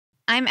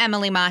I'm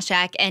Emily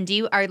Mashak, and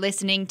you are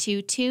listening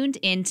to Tuned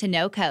Into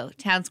NoCo,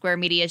 Town Square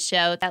Media's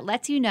show that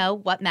lets you know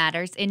what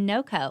matters in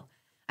NoCo.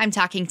 I'm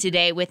talking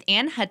today with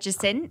Ann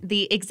Hutchison,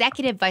 the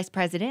Executive Vice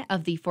President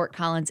of the Fort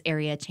Collins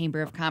Area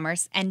Chamber of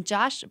Commerce, and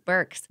Josh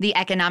Birks, the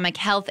Economic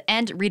Health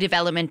and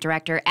Redevelopment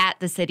Director at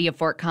the City of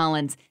Fort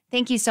Collins.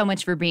 Thank you so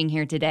much for being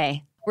here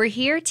today. We're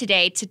here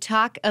today to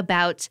talk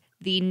about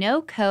the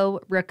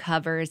NoCo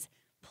Recovers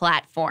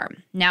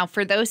platform. Now,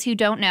 for those who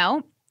don't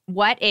know,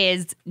 what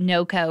is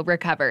NoCo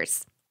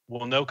Recovers?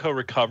 Well, NoCo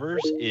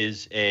Recovers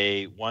is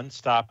a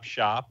one-stop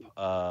shop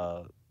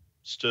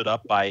stood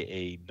up by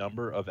a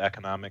number of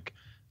economic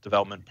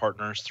development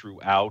partners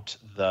throughout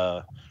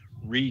the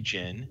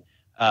region,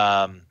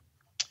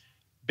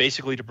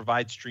 basically to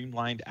provide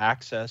streamlined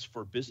access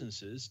for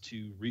businesses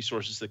to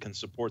resources that can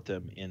support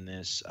them in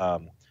this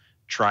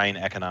trying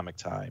economic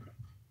time.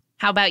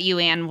 How about you,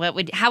 Ann?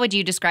 How would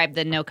you describe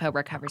the NoCo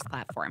Recovers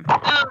platform?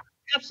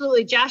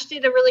 Absolutely. Josh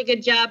did a really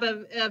good job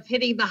of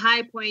hitting the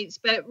high points,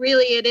 but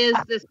really it is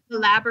this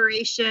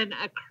collaboration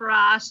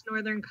across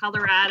Northern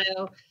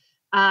Colorado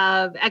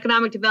of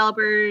economic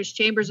developers,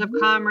 chambers of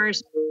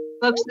commerce,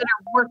 folks that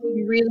are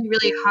working really,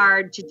 really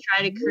hard to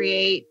try to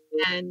create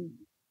and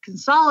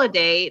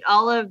consolidate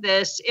all of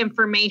this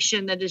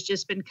information that has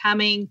just been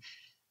coming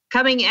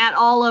at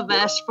all of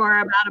us for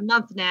about a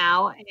month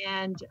now,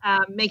 and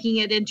making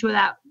it into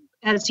that,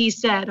 as he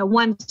said, a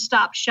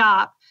one-stop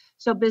shop.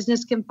 So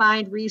business can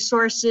find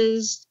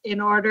resources in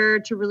order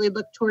to really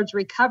look towards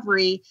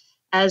recovery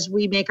as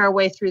we make our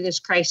way through this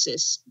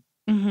crisis.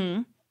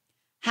 Mm-hmm.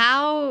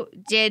 How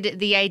did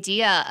the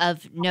idea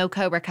of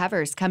NoCo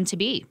Recovers come to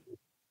be?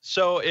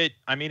 So it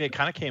kind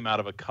of came out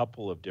of a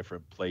couple of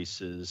different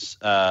places.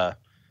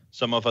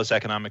 Some of us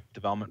economic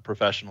development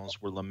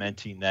professionals were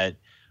lamenting that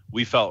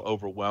we felt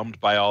overwhelmed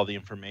by all the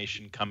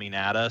information coming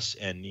at us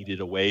and needed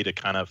a way to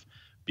kind of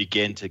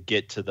begin to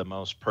get to the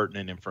most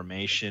pertinent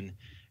information.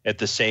 At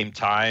the same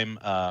time,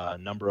 a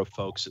number of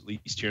folks, at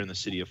least here in the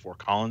city of Fort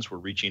Collins, were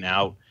reaching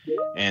out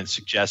and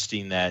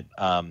suggesting that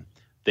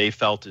they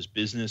felt as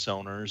business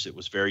owners, it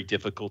was very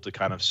difficult to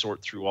kind of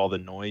sort through all the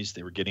noise.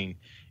 They were getting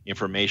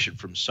information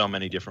from so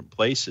many different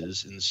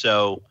places. And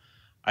so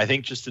I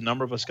think just a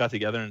number of us got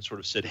together and sort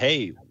of said,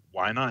 hey,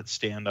 why not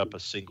stand up a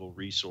single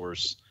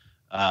resource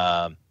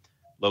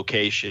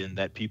location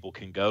that people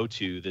can go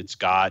to that's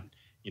got,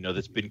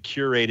 that's been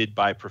curated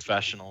by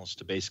professionals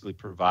to basically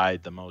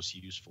provide the most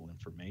useful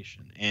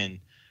information. And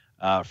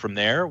from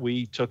there,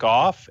 we took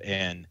off,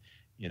 and,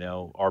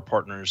 our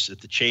partners at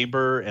the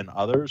chamber and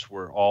others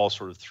were all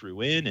sort of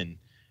threw in,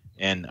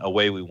 and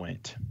away we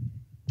went.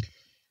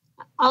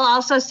 I'll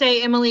also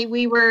say, Emily,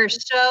 we were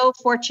so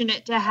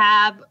fortunate to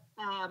have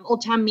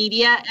Old Town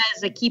Media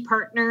as a key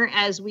partner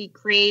as we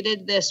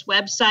created this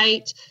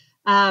website.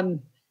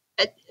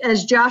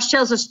 As Josh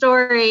tells a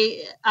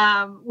story,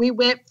 we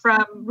went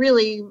from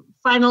really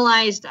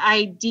finalized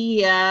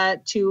idea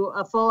to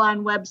a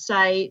full-on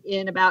website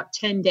in about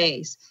 10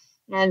 days.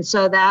 And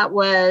so that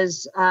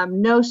was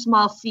no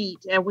small feat.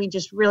 And we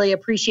just really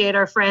appreciate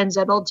our friends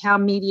at Old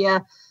Town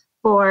Media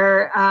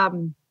for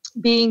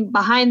being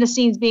behind the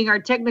scenes, being our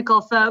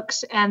technical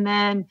folks. And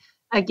then,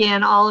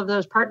 again, all of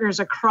those partners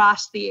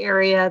across the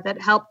area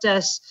that helped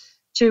us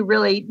to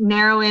really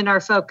narrow in our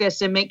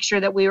focus and make sure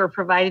that we were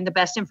providing the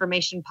best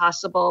information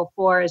possible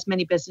for as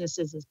many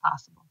businesses as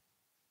possible.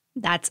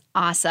 That's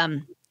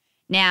awesome.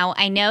 Now,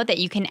 I know that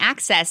you can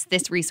access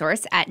this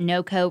resource at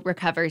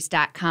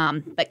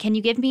NoCoRecovers.com, but can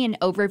you give me an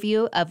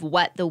overview of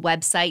what the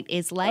website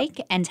is like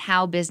and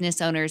how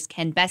business owners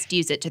can best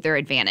use it to their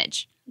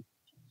advantage?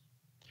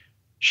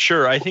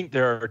 Sure. I think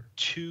there are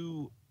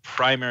two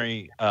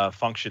primary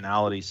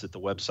functionalities that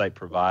the website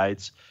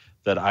provides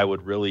that I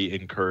would really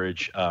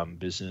encourage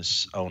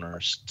business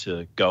owners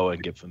to go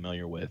and get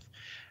familiar with.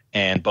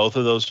 And both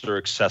of those are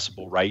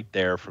accessible right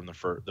there from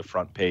the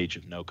front page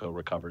of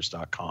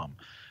NoCoRecovers.com.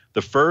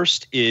 The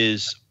first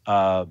is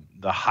the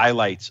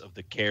highlights of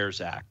the CARES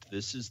Act.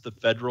 This is the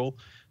federal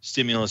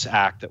stimulus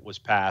act that was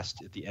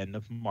passed at the end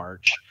of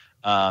March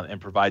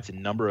and provides a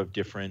number of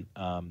different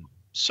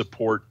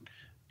support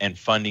and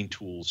funding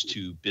tools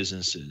to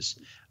businesses.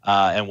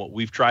 And what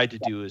we've tried to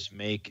do is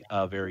make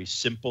a very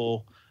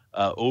simple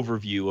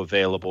overview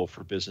available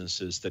for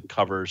businesses that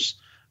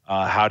covers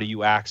how do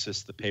you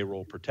access the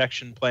payroll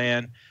protection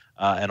plan,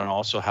 and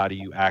also how do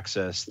you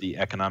access the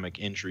economic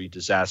injury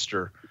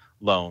disaster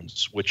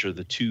loans, which are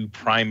the two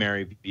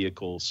primary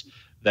vehicles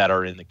that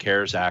are in the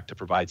CARES Act to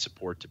provide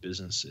support to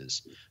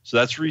businesses. So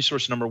that's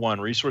resource number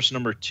one. Resource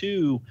number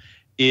two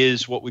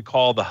is what we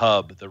call the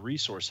hub, the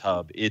resource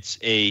hub. It's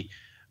a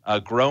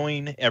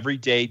growing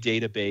everyday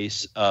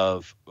database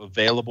of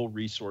available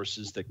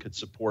resources that could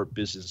support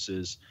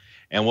businesses.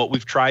 And what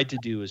we've tried to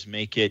do is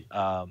make it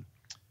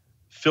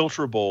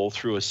filterable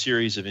through a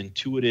series of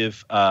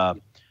intuitive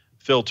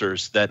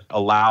filters that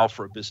allow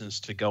for a business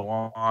to go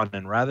on,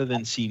 and rather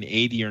than seeing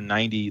 80 or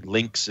 90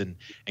 links and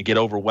get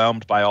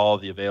overwhelmed by all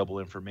of the available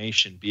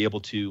information, be able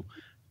to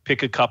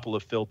pick a couple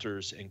of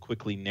filters and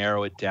quickly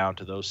narrow it down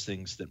to those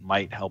things that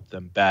might help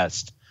them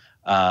best,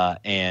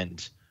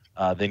 and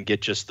then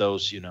get just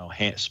those,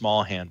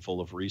 small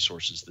handful of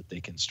resources that they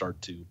can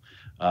start to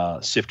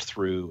sift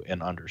through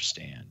and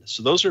understand.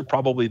 So those are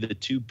probably the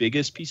two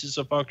biggest pieces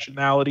of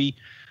functionality.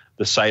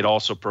 The site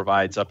also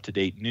provides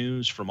up-to-date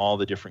news from all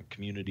the different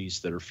communities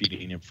that are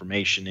feeding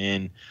information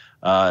in,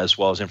 as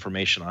well as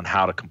information on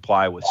how to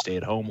comply with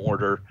stay-at-home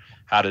order,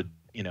 how to,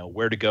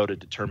 where to go to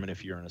determine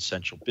if you're an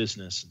essential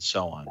business, and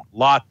so on.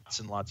 Lots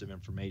and lots of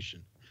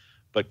information.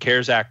 But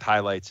CARES Act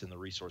highlights in the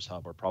Resource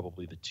Hub are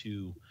probably the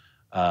two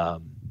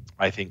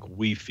I think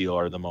we feel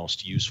are the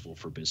most useful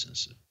for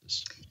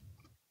businesses.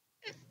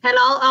 And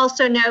I'll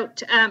also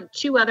note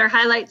two other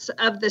highlights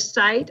of the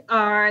site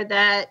are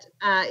that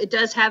it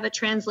does have a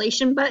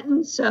translation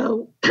button,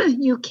 so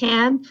you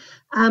can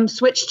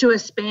switch to a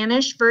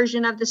Spanish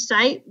version of the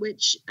site,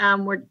 which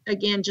we're,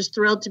 again, just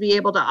thrilled to be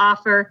able to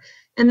offer.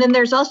 And then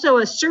there's also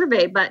a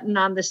survey button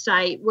on the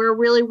site. We're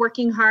really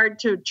working hard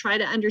to try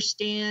to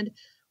understand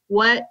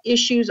what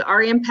issues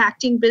are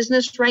impacting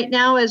business right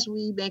now as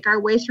we make our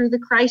way through the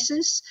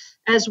crisis,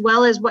 as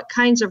well as what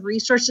kinds of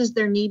resources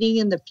they're needing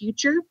in the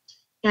future.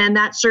 And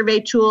that survey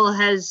tool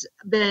has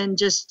been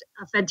just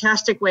a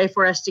fantastic way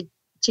for us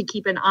to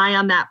keep an eye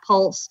on that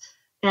pulse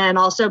and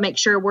also make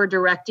sure we're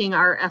directing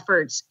our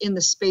efforts in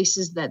the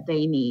spaces that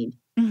they need.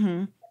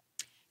 Mm-hmm.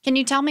 Can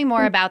you tell me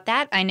more about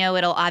that? I know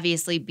it'll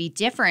obviously be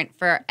different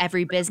for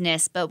every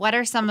business, but what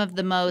are some of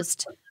the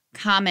most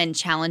common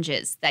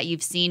challenges that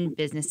you've seen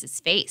businesses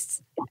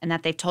face and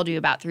that they've told you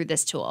about through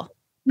this tool?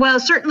 Well,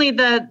 certainly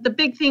the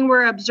big thing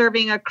we're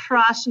observing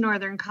across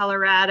northern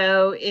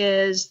Colorado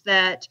is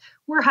that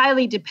we're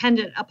highly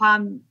dependent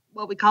upon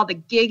what we call the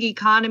gig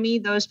economy,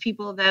 those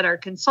people that are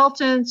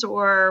consultants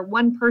or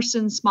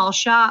one-person small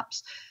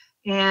shops.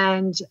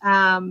 And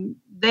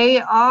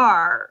they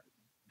are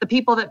the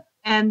people that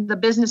and the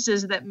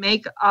businesses that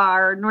make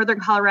our northern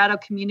Colorado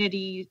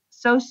community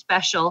so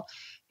special.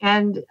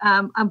 And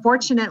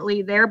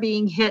unfortunately, they're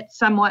being hit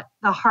somewhat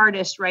the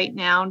hardest right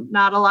now.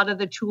 Not a lot of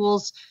the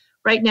tools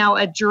right now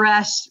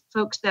address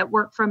folks that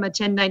work from a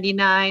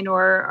 1099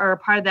 or are a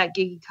part of that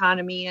gig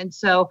economy. And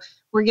so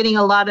we're getting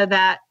a lot of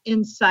that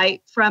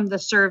insight from the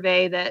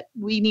survey that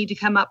we need to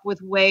come up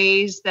with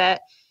ways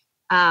that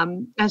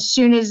as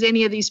soon as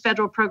any of these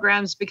federal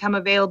programs become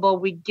available,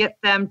 we get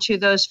them to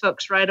those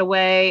folks right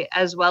away,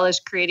 as well as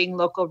creating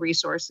local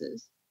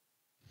resources.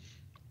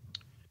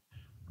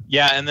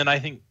 Yeah, and then I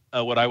think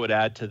what I would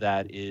add to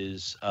that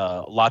is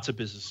lots of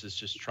businesses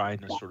just trying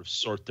to sort of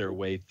sort their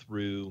way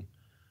through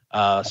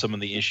some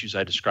of the issues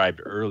I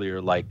described earlier,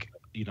 like,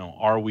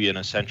 are we an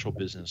essential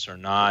business or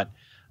not?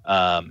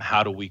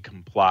 How do we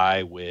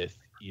comply with,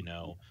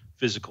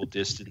 physical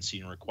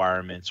distancing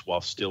requirements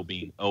while still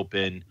being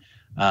open?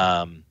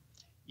 And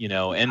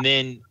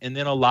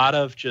then a lot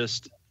of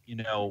just,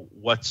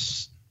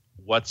 what's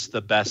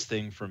the best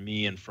thing for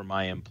me and for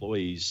my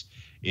employees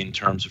in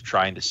terms of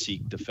trying to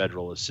seek the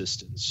federal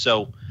assistance.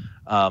 So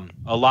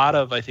a lot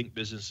of, I think,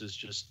 businesses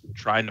just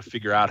trying to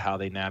figure out how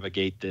they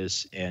navigate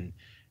this and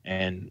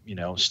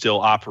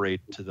still operate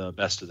to the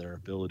best of their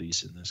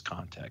abilities in this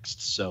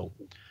context. So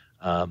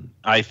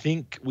I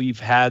think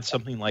we've had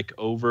something like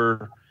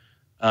over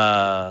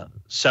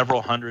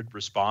several hundred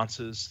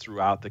responses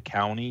throughout the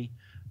county,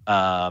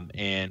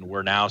 and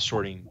we're now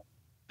sorting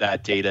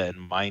that data and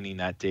mining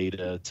that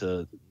data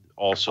to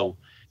also,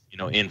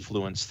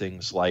 influence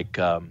things like,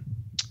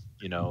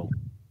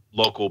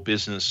 local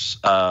business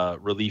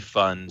relief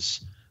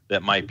funds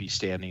that might be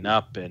standing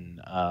up,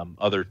 and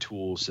other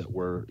tools that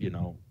we're,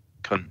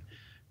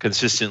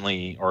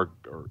 consistently or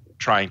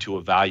trying to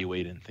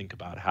evaluate and think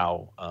about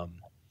how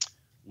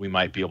we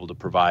might be able to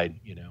provide,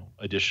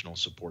 additional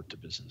support to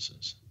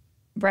businesses.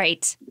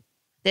 Right.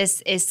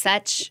 This is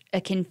such a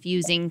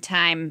confusing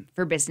time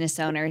for business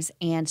owners,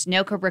 and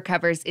NoCo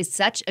Recovers is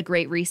such a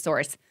great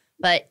resource.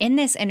 But in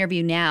this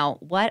interview now,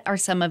 what are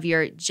some of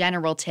your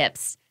general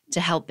tips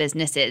to help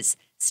businesses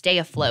stay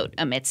afloat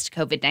amidst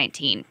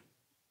COVID-19?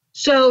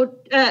 So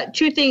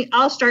two things.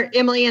 I'll start,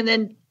 Emily, and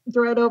then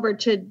throw it over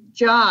to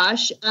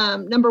Josh.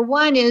 Number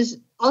one is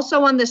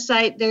also on the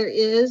site, there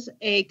is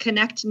a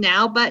Connect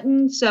Now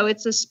button. So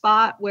it's a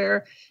spot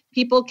where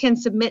people can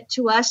submit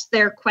to us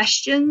their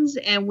questions,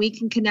 and we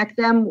can connect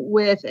them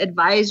with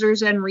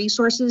advisors and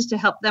resources to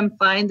help them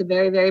find the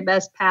very, very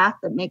best path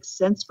that makes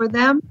sense for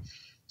them.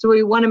 So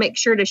we want to make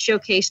sure to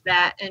showcase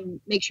that and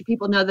make sure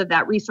people know that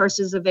that resource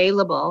is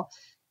available.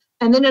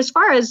 And then as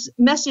far as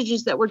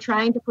messages that we're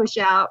trying to push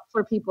out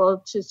for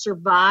people to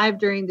survive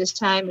during this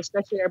time,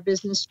 especially our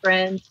business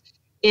friends,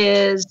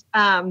 is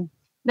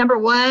number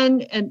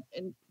one, and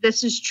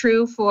this is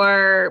true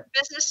for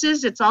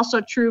businesses, it's also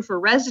true for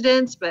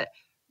residents, but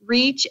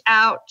reach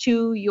out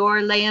to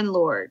your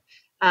landlord.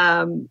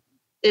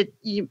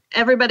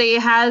 Everybody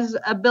has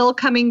a bill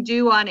coming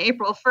due on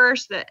April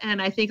 1st,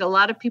 and I think a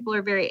lot of people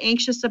are very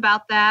anxious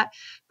about that.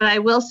 But I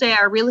will say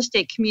our real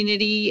estate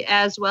community,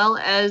 as well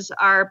as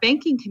our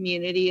banking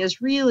community,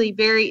 is really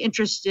very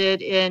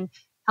interested in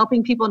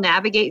helping people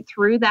navigate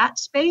through that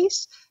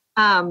space.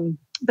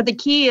 But the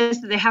key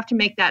is that they have to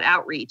make that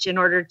outreach in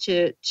order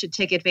to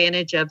take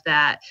advantage of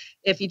that.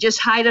 If you just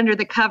hide under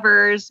the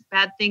covers,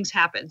 bad things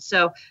happen.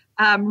 So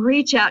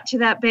reach out to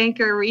that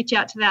banker, reach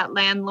out to that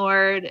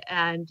landlord,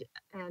 and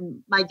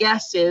my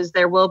guess is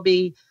there will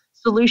be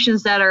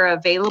solutions that are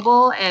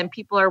available, and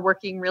people are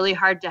working really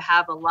hard to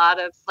have a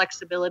lot of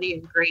flexibility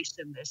and grace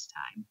in this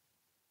time.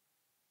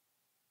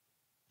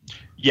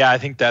 Yeah, I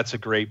think that's a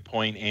great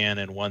point, Ann,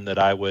 and one that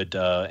I would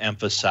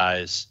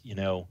emphasize.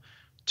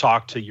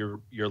 Talk to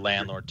your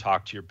landlord,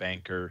 talk to your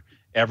banker.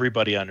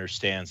 Everybody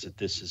understands that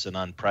this is an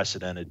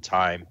unprecedented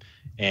time,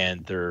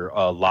 and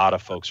a lot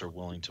of folks are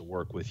willing to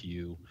work with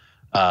you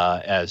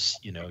as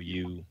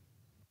you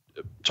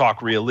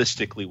talk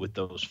realistically with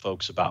those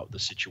folks about the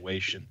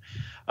situation.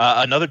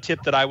 Another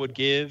tip that I would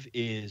give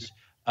is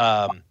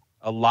a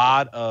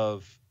lot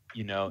of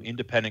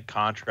independent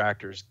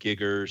contractors,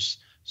 giggers,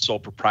 sole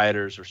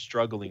proprietors are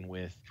struggling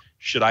with,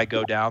 should I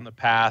go down the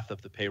path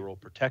of the payroll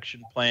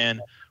protection plan,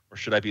 or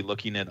should I be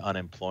looking at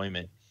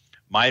unemployment?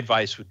 My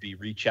advice would be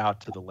reach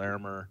out to the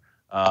Larimer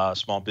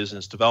Small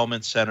Business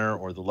Development Center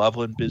or the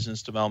Loveland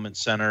Business Development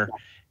Center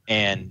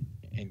and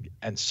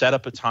set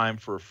up a time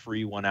for a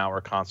free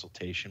 1-hour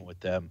consultation with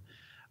them.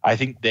 I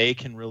think they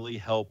can really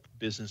help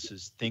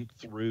businesses think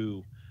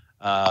through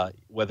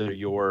whether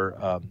you're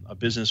a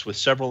business with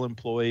several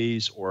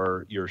employees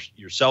or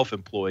you're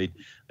self-employed.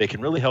 They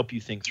can really help you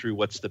think through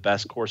what's the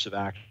best course of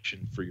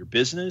action for your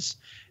business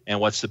and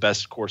what's the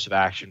best course of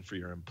action for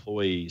your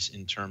employees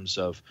in terms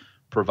of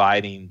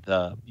providing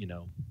the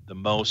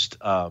most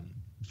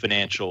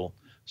financial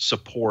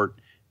support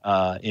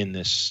in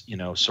this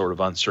sort of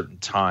uncertain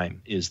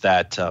time. Is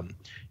that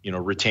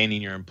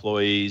retaining your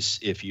employees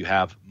if you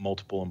have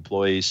multiple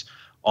employees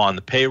on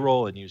the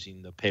payroll and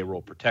using the payroll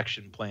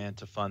protection plan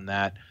to fund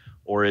that,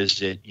 or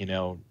is it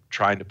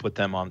trying to put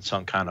them on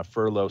some kind of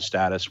furlough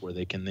status where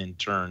they can then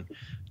turn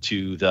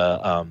to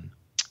the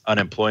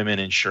unemployment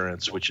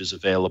insurance, which is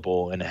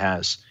available and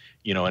has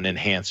an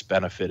enhanced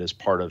benefit as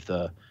part of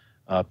the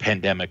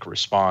pandemic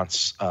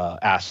response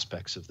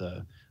aspects of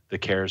the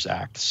CARES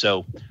Act.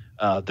 So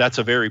that's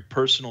a very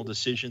personal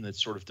decision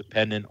that's sort of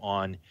dependent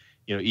on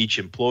each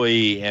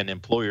employee and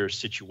employer's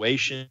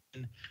situation.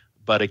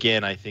 But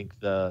again, I think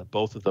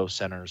both of those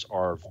centers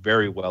are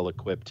very well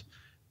equipped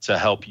to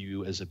help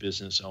you as a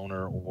business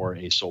owner or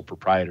a sole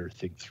proprietor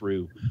think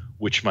through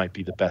which might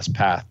be the best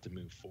path to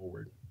move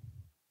forward.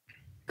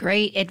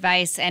 Great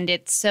advice. And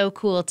it's so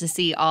cool to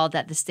see all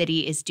that the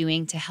city is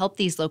doing to help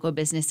these local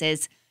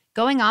businesses.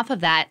 Going off of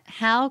that,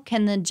 how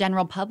can the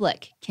general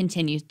public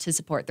continue to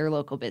support their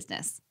local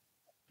business?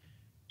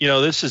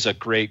 This is a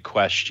great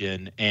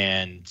question.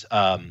 And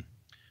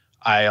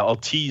I'll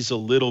tease a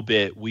little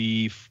bit.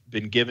 We've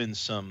been given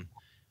some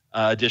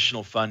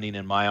additional funding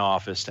in my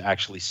office to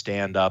actually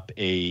stand up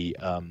a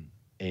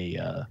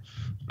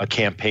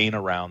campaign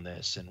around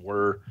this, and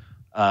we're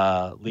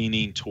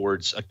leaning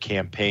towards a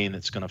campaign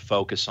that's going to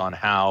focus on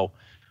how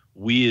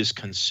we as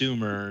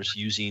consumers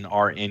using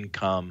our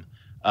income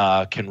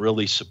can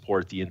really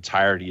support the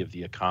entirety of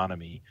the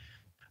economy.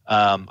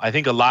 I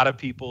think a lot of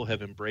people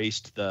have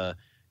embraced the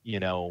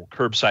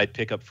curbside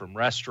pickup from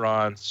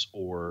restaurants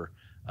or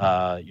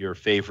your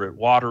favorite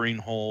watering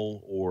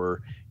hole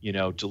or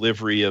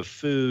delivery of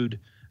food,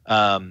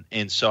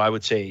 and so I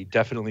would say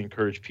definitely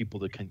encourage people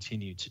to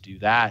continue to do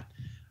that.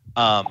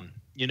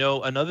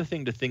 Another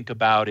thing to think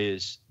about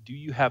is, do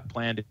you have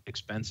planned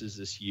expenses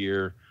this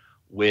year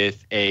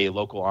with a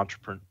local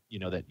entrepreneur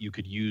that you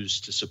could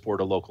use to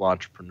support a local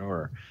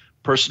entrepreneur?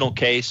 Personal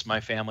case, my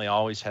family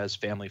always has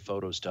family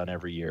photos done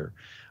every year.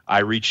 I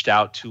reached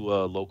out to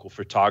a local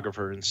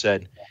photographer and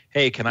said,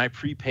 hey, can I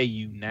prepay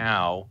you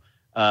now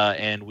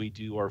and we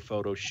do our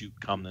photo shoot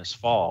come this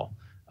fall?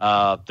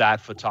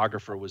 That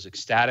photographer was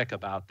ecstatic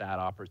about that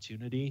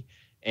opportunity,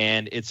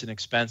 and it's an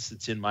expense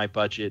that's in my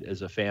budget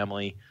as a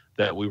family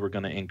that we were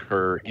going to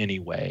incur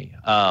anyway.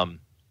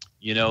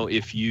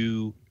 If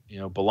you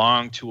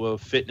belong to a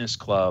fitness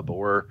club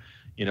or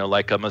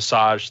like a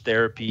massage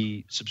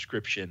therapy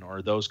subscription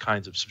or those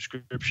kinds of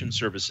subscription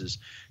services,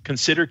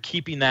 consider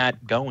keeping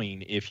that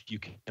going if you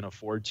can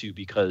afford to,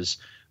 because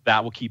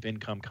that will keep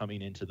income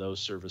coming into those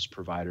service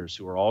providers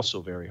who are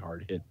also very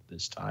hard hit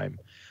this time.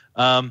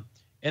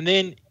 And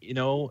then,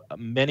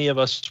 many of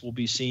us will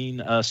be seeing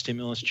a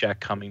stimulus check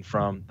coming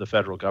from the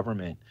federal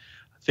government.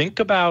 Think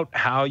about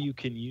how you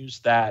can use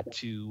that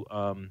to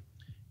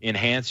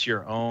enhance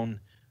your own,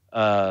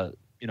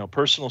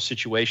 personal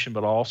situation,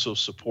 but also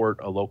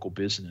support a local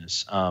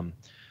business.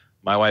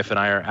 My wife and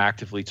I are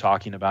actively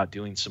talking about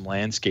doing some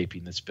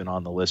landscaping that's been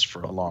on the list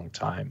for a long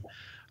time.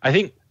 I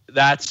think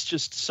that's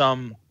just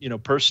some,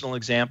 personal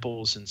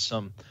examples and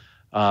some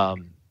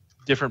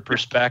different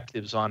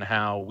perspectives on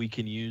how we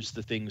can use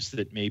the things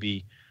that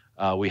maybe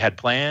we had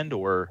planned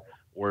or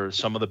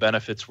some of the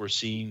benefits we're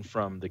seeing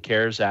from the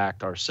CARES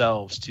Act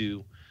ourselves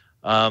to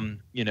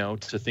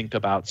think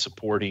about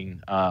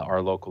supporting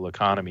our local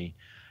economy.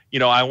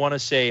 I want to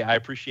say I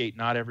appreciate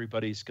not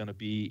everybody's going to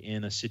be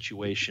in a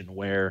situation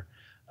where,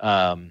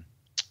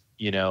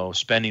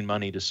 spending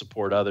money to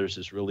support others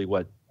is really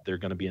what they're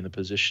going to be in the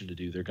position to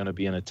do. They're going to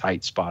be in a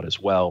tight spot as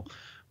well.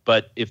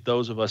 But if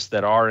those of us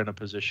that are in a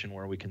position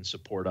where we can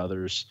support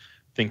others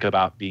think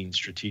about being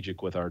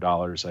strategic with our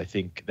dollars, I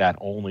think that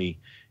only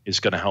is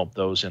going to help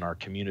those in our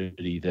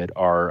community that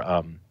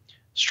are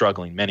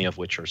struggling, many of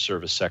which are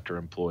service sector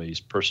employees,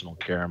 personal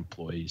care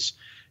employees,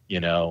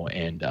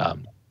 and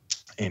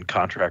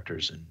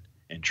contractors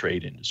and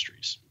trade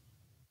industries.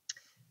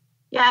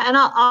 Yeah, and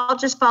I'll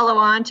just follow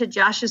on to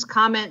Josh's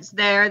comments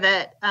there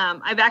that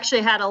I've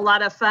actually had a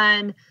lot of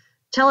fun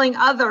telling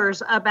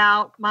others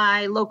about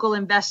my local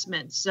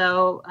investments.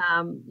 So,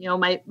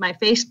 my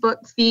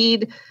Facebook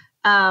feed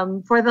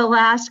for the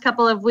last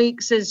couple of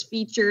weeks is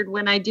featured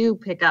when I do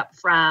pick up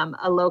from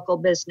a local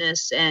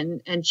business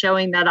and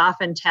showing that off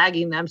and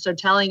tagging them. So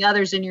telling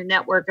others in your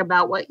network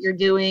about what you're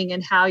doing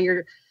and how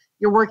you're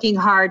working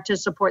hard to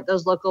support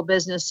those local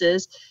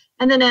businesses.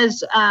 And then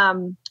as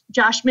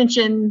Josh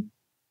mentioned,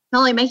 not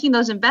only making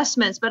those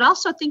investments, but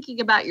also thinking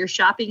about your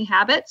shopping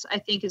habits, I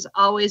think is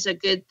always a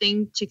good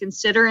thing to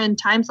consider in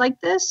times like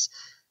this.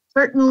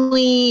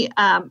 Certainly,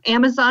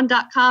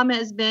 Amazon.com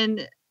has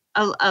been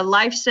a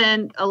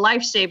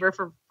lifesaver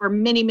for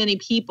many, many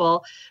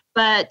people.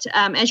 But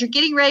as you're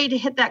getting ready to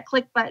hit that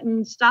click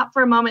button, stop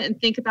for a moment and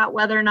think about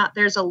whether or not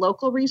there's a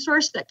local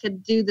resource that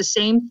could do the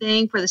same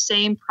thing for the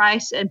same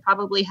price and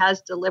probably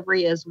has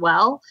delivery as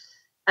well.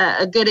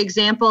 A good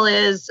example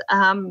is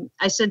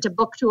I sent a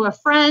book to a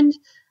friend.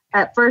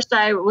 At first,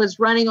 I was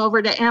running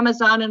over to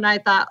Amazon and I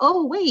thought,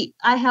 oh, wait,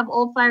 I have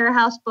Old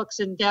Firehouse Books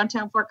in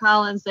downtown Fort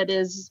Collins that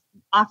is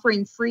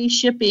offering free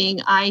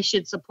shipping. I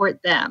should support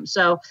them.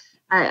 So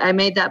I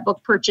made that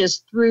book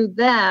purchase through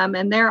them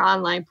and their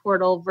online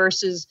portal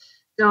versus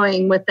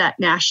going with that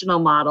national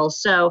model.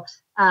 So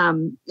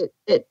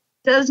it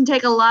doesn't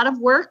take a lot of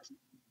work.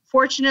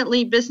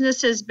 Fortunately,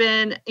 business has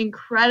been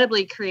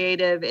incredibly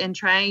creative in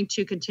trying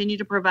to continue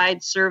to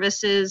provide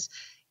services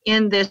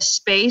in this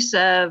space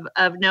of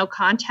no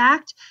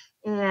contact.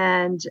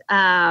 And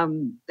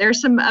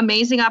there's some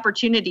amazing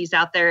opportunities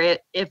out there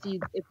if you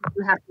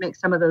have to make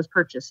some of those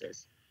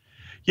purchases.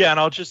 Yeah, and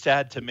I'll just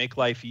add, to make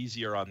life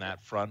easier on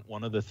that front,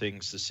 one of the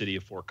things the city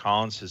of Fort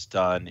Collins has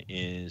done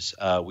is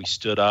we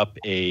stood up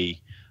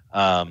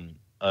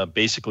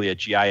basically a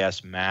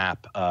GIS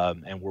map,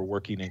 and we're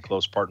working in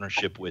close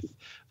partnership with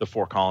the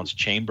Fort Collins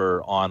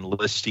Chamber on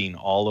listing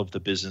all of the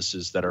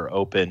businesses that are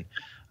open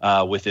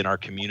within our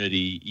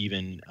community,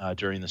 even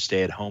during the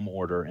stay-at-home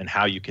order, and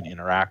how you can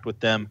interact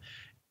with them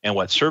and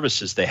what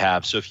services they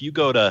have. So if you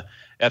go to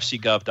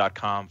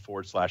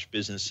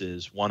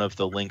fcgov.com/businesses, one of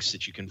the links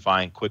that you can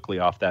find quickly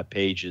off that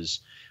page is,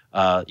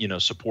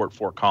 support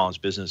Fort Collins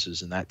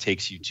businesses, and that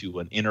takes you to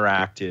an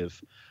interactive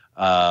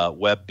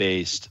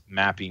web-based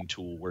mapping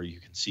tool where you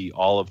can see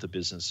all of the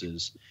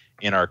businesses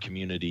in our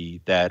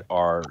community that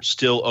are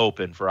still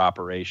open for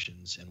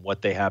operations and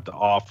what they have to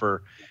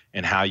offer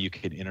and how you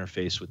can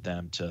interface with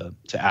them to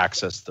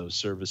access those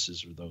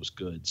services or those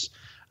goods.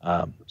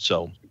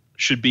 So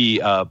should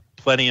be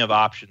plenty of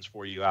options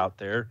for you out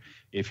there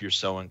if you're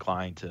so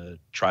inclined to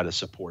try to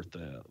support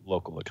the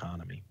local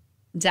economy.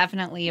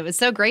 Definitely. It was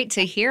so great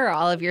to hear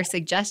all of your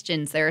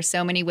suggestions. There are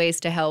so many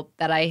ways to help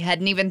that I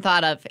hadn't even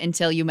thought of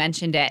until you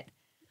mentioned it.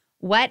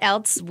 What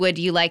else would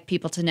you like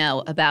people to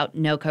know about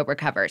NoCo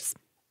Recovers?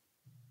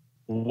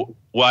 Well,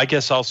 I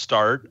guess I'll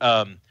start.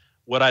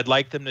 What I'd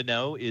like them to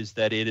know is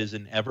that it is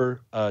an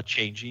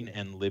ever-changing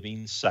and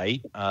living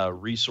site.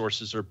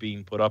 Resources are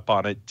being put up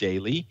on it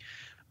daily.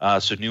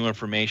 So new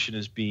information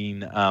is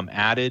being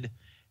added.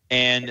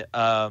 And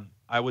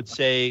I would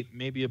say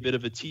maybe a bit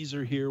of a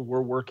teaser here.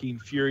 We're working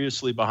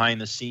furiously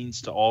behind the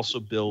scenes to also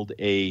build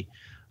a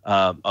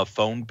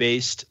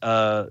phone-based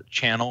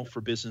channel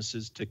for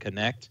businesses to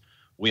connect.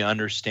 We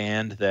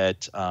understand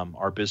that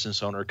our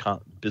business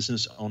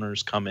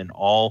owners come in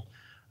all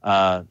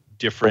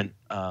different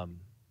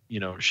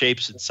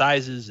shapes and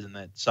sizes, and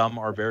that some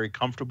are very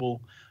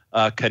comfortable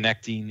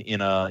connecting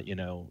in a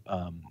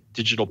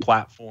digital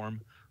platform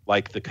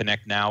like the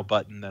Connect Now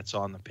button that's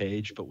on the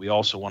page, but we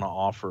also want to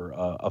offer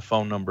a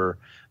phone number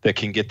that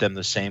can get them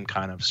the same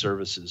kind of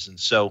services. And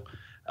so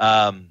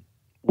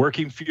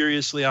working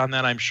furiously on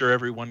that, I'm sure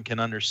everyone can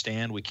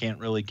understand. We can't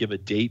really give a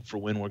date for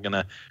when we're going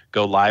to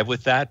go live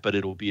with that, but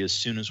it'll be as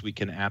soon as we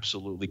can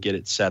absolutely get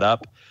it set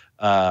up.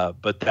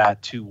 But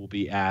that too will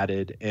be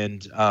added,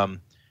 and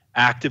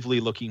actively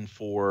looking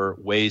for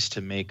ways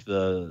to make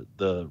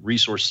the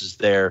resources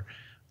there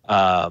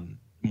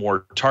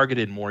more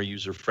targeted, more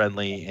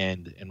user-friendly,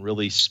 and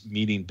really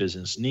meeting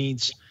business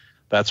needs.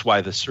 That's why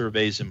the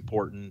survey is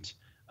important.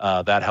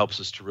 That helps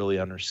us to really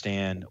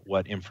understand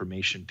what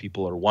information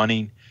people are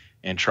wanting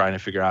and trying to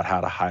figure out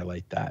how to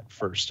highlight that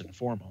first and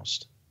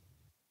foremost.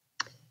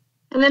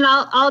 And then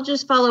I'll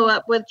just follow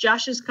up with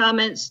Josh's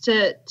comments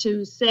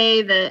to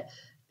say that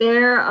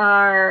there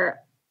are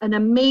an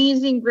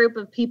amazing group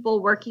of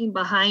people working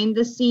behind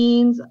the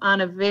scenes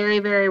on a very,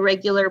 very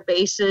regular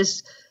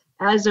basis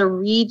as a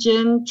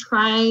region,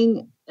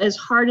 trying as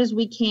hard as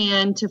we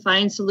can to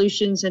find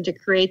solutions and to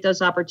create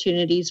those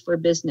opportunities for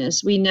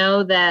business. We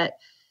know that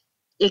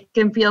it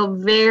can feel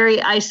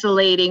very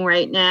isolating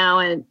right now.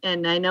 And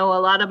I know a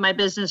lot of my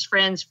business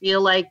friends feel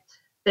like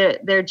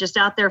they're just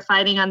out there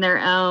fighting on their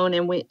own.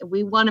 And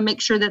we want to make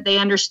sure that they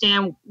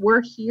understand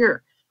we're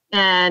here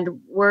and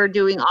we're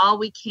doing all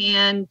we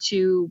can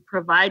to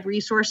provide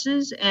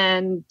resources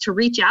and to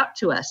reach out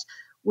to us.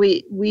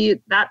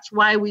 That's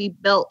why we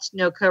built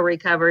NoCo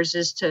Recovers,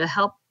 is to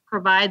help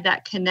provide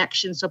that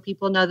connection so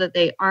people know that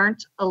they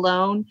aren't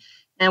alone.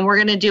 And we're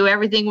going to do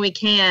everything we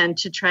can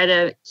to try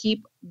to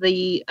keep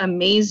the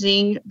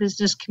amazing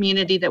business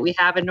community that we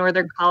have in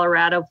Northern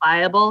Colorado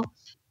viable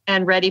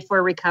and ready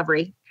for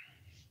recovery.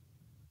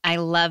 I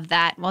love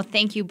that. Well,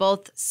 thank you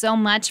both so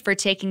much for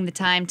taking the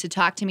time to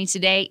talk to me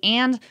today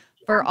and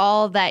for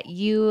all that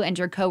you and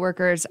your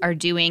coworkers are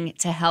doing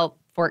to help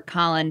Fort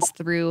Collins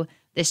through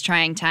this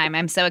trying time.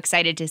 I'm so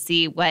excited to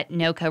see what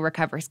NoCo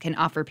Recovers can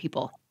offer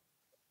people.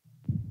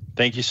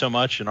 Thank you so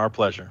much, and our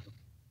pleasure.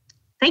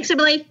 Thanks,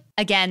 Emily.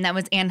 Again, that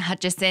was Ann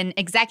Hutchison,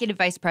 Executive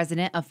Vice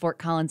President of Fort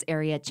Collins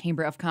Area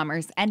Chamber of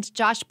Commerce, and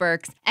Josh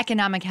Birks,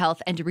 Economic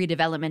Health and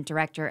Redevelopment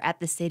Director at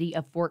the City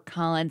of Fort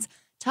Collins,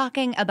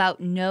 talking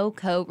about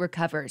NoCo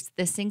Recovers,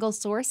 the single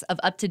source of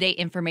up-to-date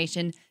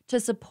information to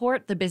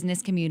support the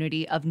business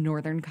community of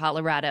Northern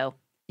Colorado.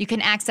 You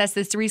can access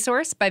this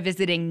resource by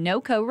visiting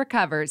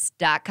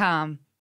NoCoRecovers.com.